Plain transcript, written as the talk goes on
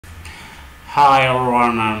Hi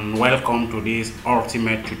everyone and welcome to this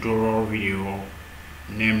ultimate tutorial video,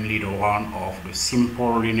 namely the one of the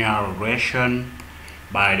simple linear regression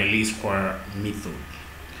by the least square method.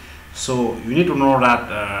 So you need to know that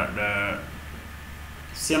the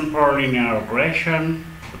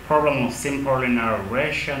problem of simple linear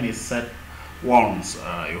regression is that once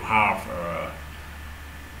you have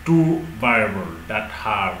two variables that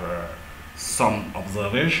have some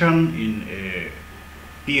observation in a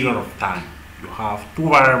period of time. You have two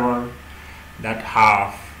variables that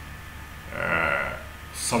have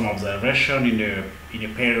some observation in a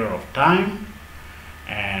period of time,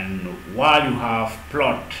 and while you have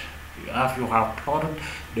plotted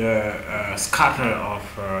the scatter of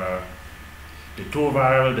the two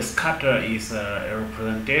variables. The scatter is a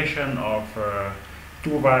representation of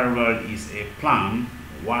two variables is a plan,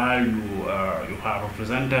 while you have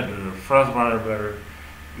represented the first variable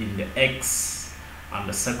in the x and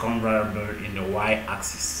the second variable in the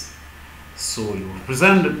y-axis. So you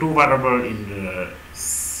represent the two variables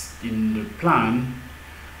in the plan,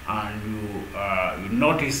 and you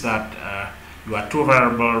notice that your two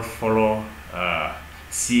variables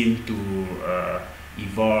seem to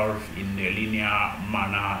evolve in a linear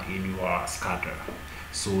manner in your scatter.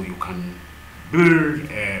 So you can build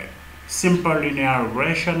a simple linear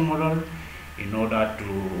regression model in order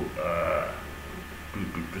to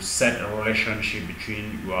set a relationship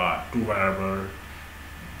between your two variables.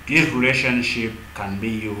 This relationship can be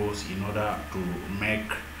used in order to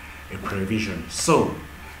make a prevision. So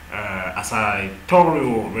as I told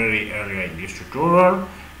you very earlier in this tutorial,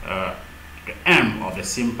 the aim of the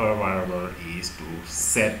simple variable is to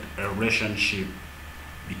set a relationship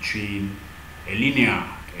between a linear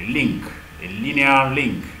link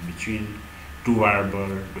between two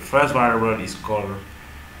variables. The first variable is called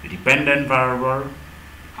the dependent variable,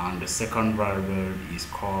 and the second variable is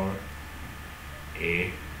called a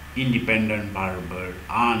independent variable.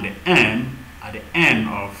 And at the end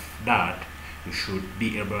of that, you should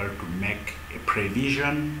be able to make a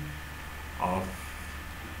prevision of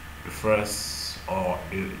the first or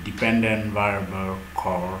the dependent variable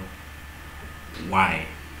called y.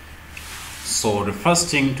 So the first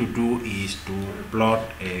thing to do is to plot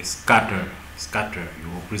a scatter. You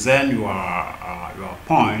represent your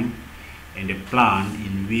point in the plan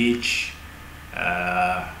in which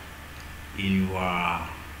in your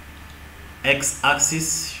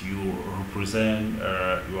x-axis you represent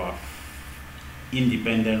your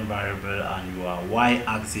independent variable, and your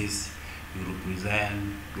y-axis you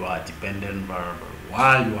represent your dependent variable.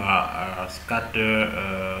 While your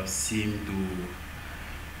scatter seem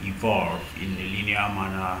to evolve in a linear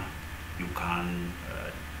manner, you can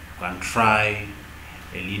try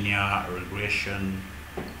a linear regression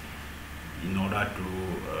in order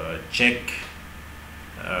to check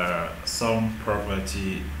some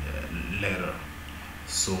property later.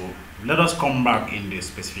 So let us come back in the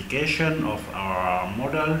specification of our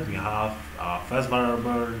model. We have our first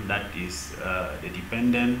variable, that is the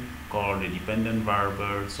dependent, called the dependent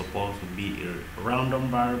variable, supposed to be a random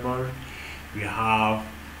variable. We have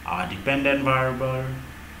our dependent variable,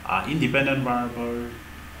 our independent variable,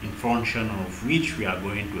 in function of which we are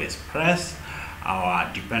going to express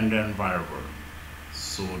our dependent variable.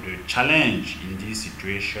 So the challenge in this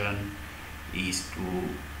situation is to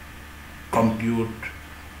compute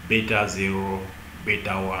beta 0,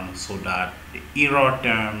 beta 1, so that the error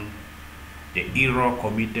term, the error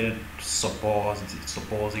committed,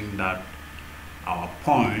 supposing that our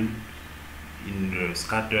point in the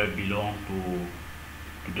scatter belong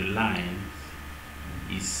to the line,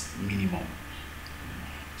 is minimum.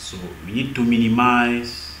 So we need to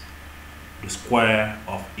minimize the square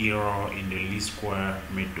of error in the least square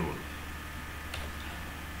method.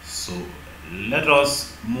 So let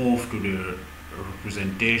us move to the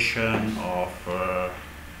representation of a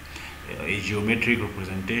geometric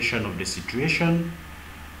representation of the situation.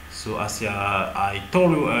 So as I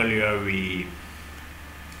told you earlier,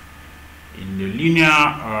 in the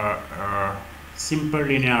linear simple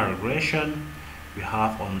linear regression, we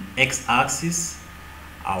have on x-axis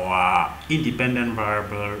our independent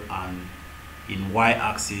variable, and in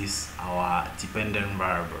y-axis our dependent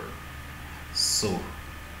variable. So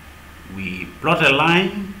we plot a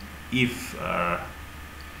line. If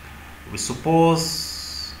we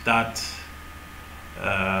suppose that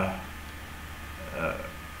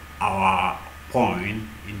our point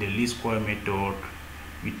in the least square method,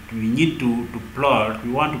 we need to plot,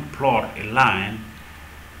 we want to plot a line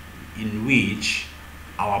in which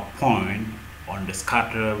our point on the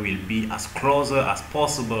scatter will be as closer as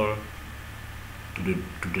possible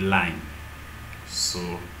to the line.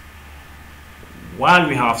 So while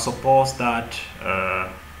we have supposed that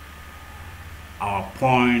our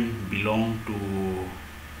point belong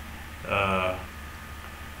uh,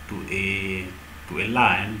 to a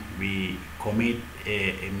line, we commit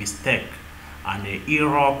a mistake, and the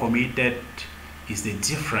error committed is the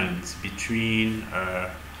difference between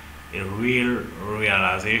a real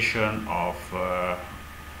realization of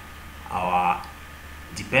our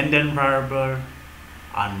dependent variable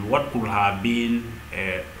and what could have been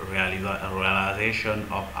a realization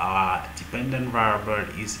of our dependent variable.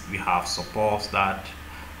 Is we have supposed that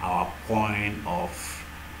our point of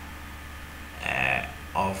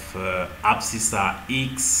abscissa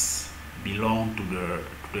x belong to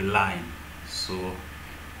the line. So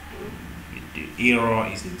the error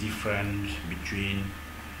is the difference between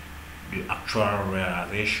the actual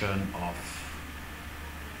realization of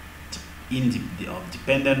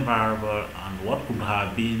dependent variable and what could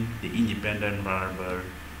have been the independent variable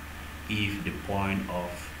if the point of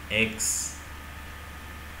x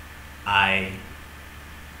I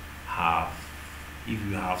have, if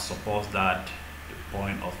you have supposed that the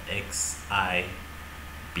point of x I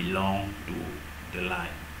belong to the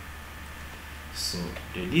line. So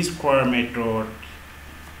the least square method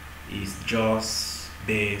is just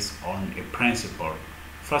based on a principle.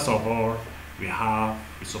 First of all, we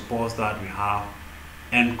suppose that we have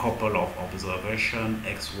n couple of observation,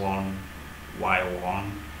 x1,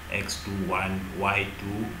 y1, x2,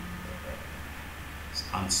 y2,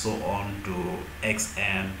 and so on to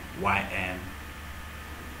xn, yn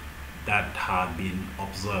that have been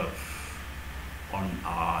observed on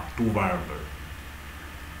our two variables.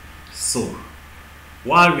 So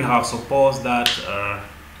while we have supposed that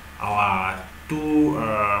our two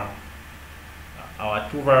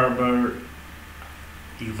variables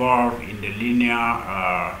evolve in the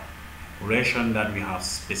linear relation that we have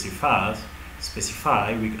specified,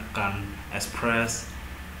 we can express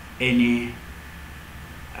any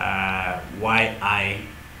yi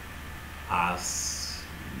as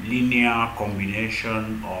linear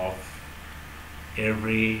combination of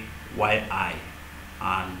every yi,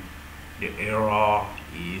 and the error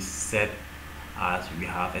is set as we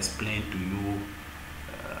have explained to you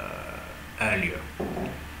earlier.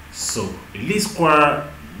 So the least square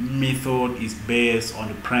method is based on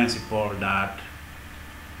the principle that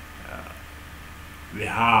we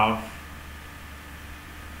have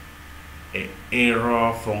an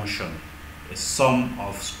error function, a sum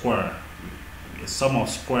of square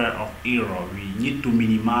of error. We need to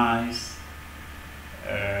minimize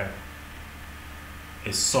a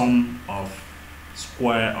sum of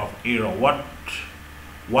square of error.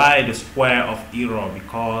 Why the square of error?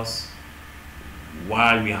 Because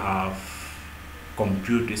while we have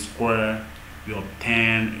compute the square, we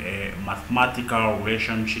obtain a mathematical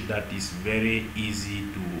relationship that is very easy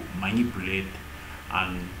to manipulate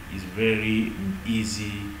and is very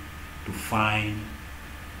easy to find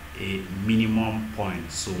a minimum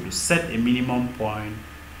point. So to set a minimum point,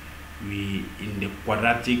 we in the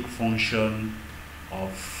quadratic function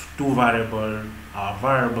of two variables, our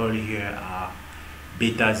variable here are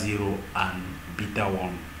beta 0 and beta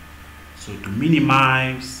 1. So to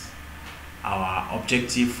minimize our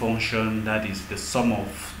objective function, that is the sum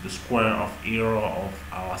of the square of error of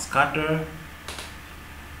our scatter,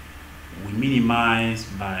 we minimize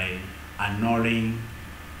by annulling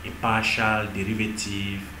a partial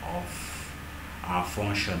derivative of our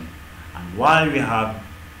function. And while we have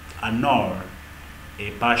annulled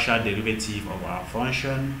a partial derivative of our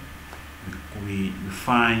function, we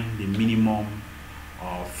find the minimum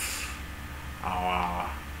of our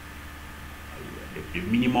the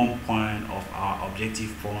minimum point of our objective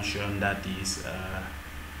function, that is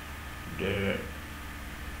the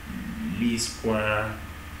least square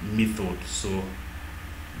method. So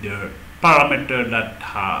the parameters that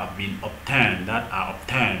have been obtained, that are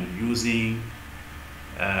obtained using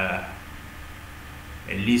a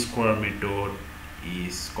least square method,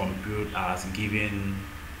 is computed as given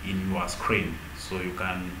in your screen. So you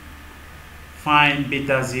can find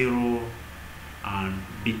beta 0 and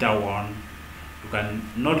beta 1. You can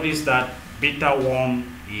notice that beta 1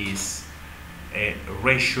 is a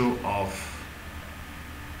ratio of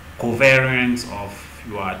covariance of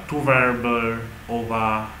your two variable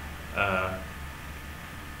over a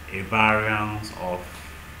variance of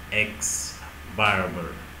x variable.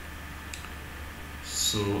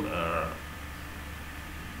 So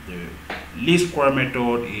the least square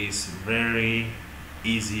method is very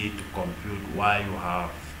easy to compute while you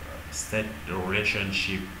have set the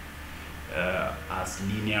relationship as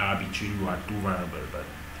linear between your two variables. But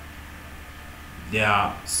there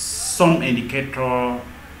are some indicator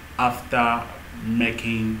after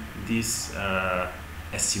making this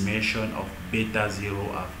estimation of beta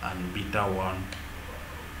 0 and beta 1.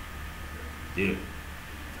 The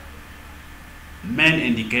main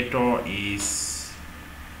indicator is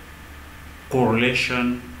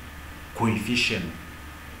correlation coefficient.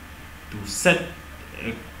 To set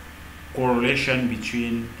a correlation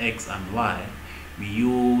between x and y, we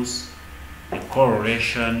use a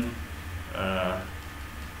correlation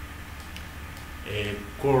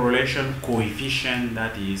coefficient,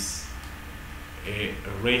 that is a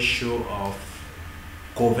ratio of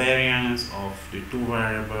covariance of the two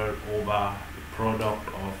variables over the product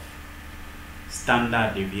of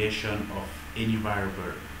standard deviation of any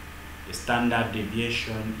variable. The standard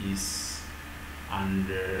deviation is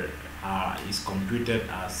is computed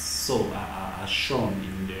as as shown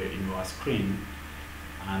in your screen,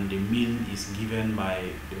 and the mean is given by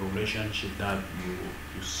the relationship that you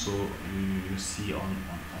see on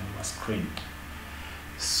your screen.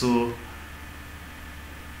 So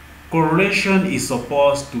correlation is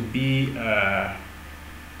supposed to be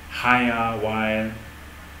higher while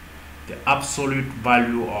the absolute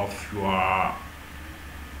value of your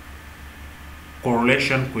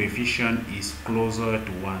correlation coefficient is closer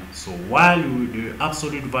to 1. So while the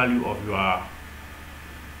absolute value of your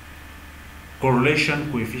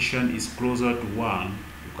correlation coefficient is closer to 1,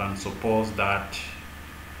 you can suppose that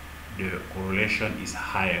the correlation is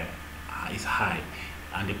high,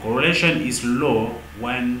 and the correlation is low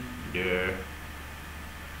when the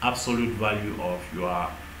absolute value of your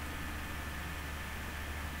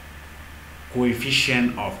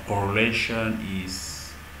coefficient of correlation is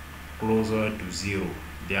closer to 0.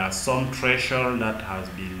 There are some threshold that has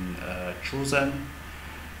been chosen.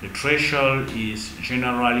 The threshold is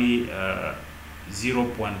generally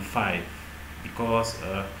 0.5, because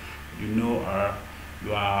your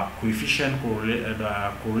coefficient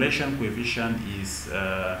correlation coefficient is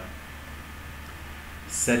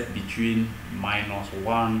set between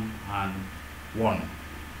 -1 and 1.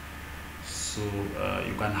 So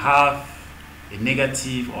you can have a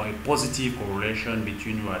negative or a positive correlation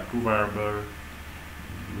between your two variables.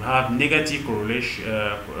 You have negative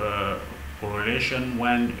correlation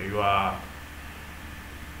when your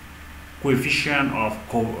coefficient of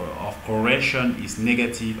correlation is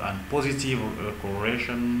negative, and positive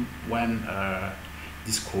correlation when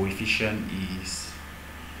this coefficient is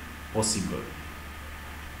possible.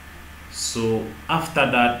 So after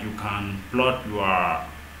that, you can plot your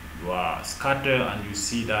scatter, and you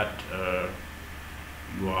see that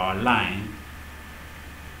your line,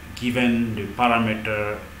 given the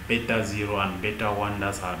parameter beta 0 and beta 1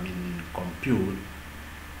 that have been computed,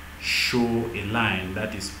 show a line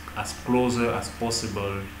that is as closer as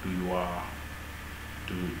possible to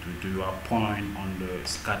your point on the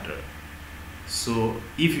scatter. So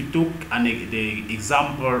if you took the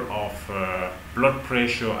example of blood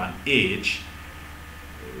pressure and age,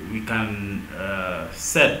 we can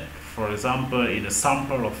set, for example, in a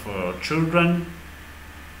sample of children,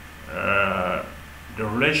 the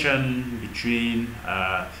relation between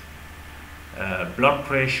blood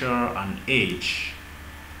pressure and age,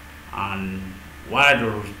 and while the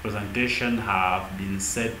representation have been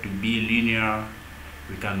said to be linear,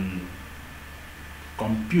 we can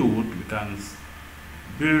build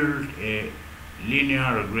a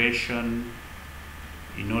linear regression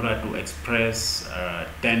in order to express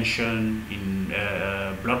tension in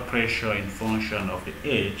blood pressure in function of the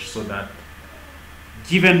age, so that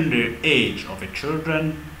given the age of a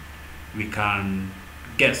children, we can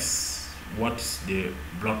guess what's the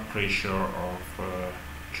blood pressure of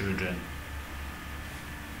children.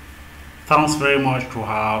 Thanks very much to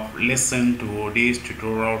have listened to this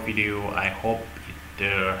tutorial video. I hope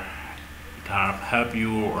it have helped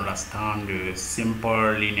you understand the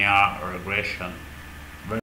simple linear regression.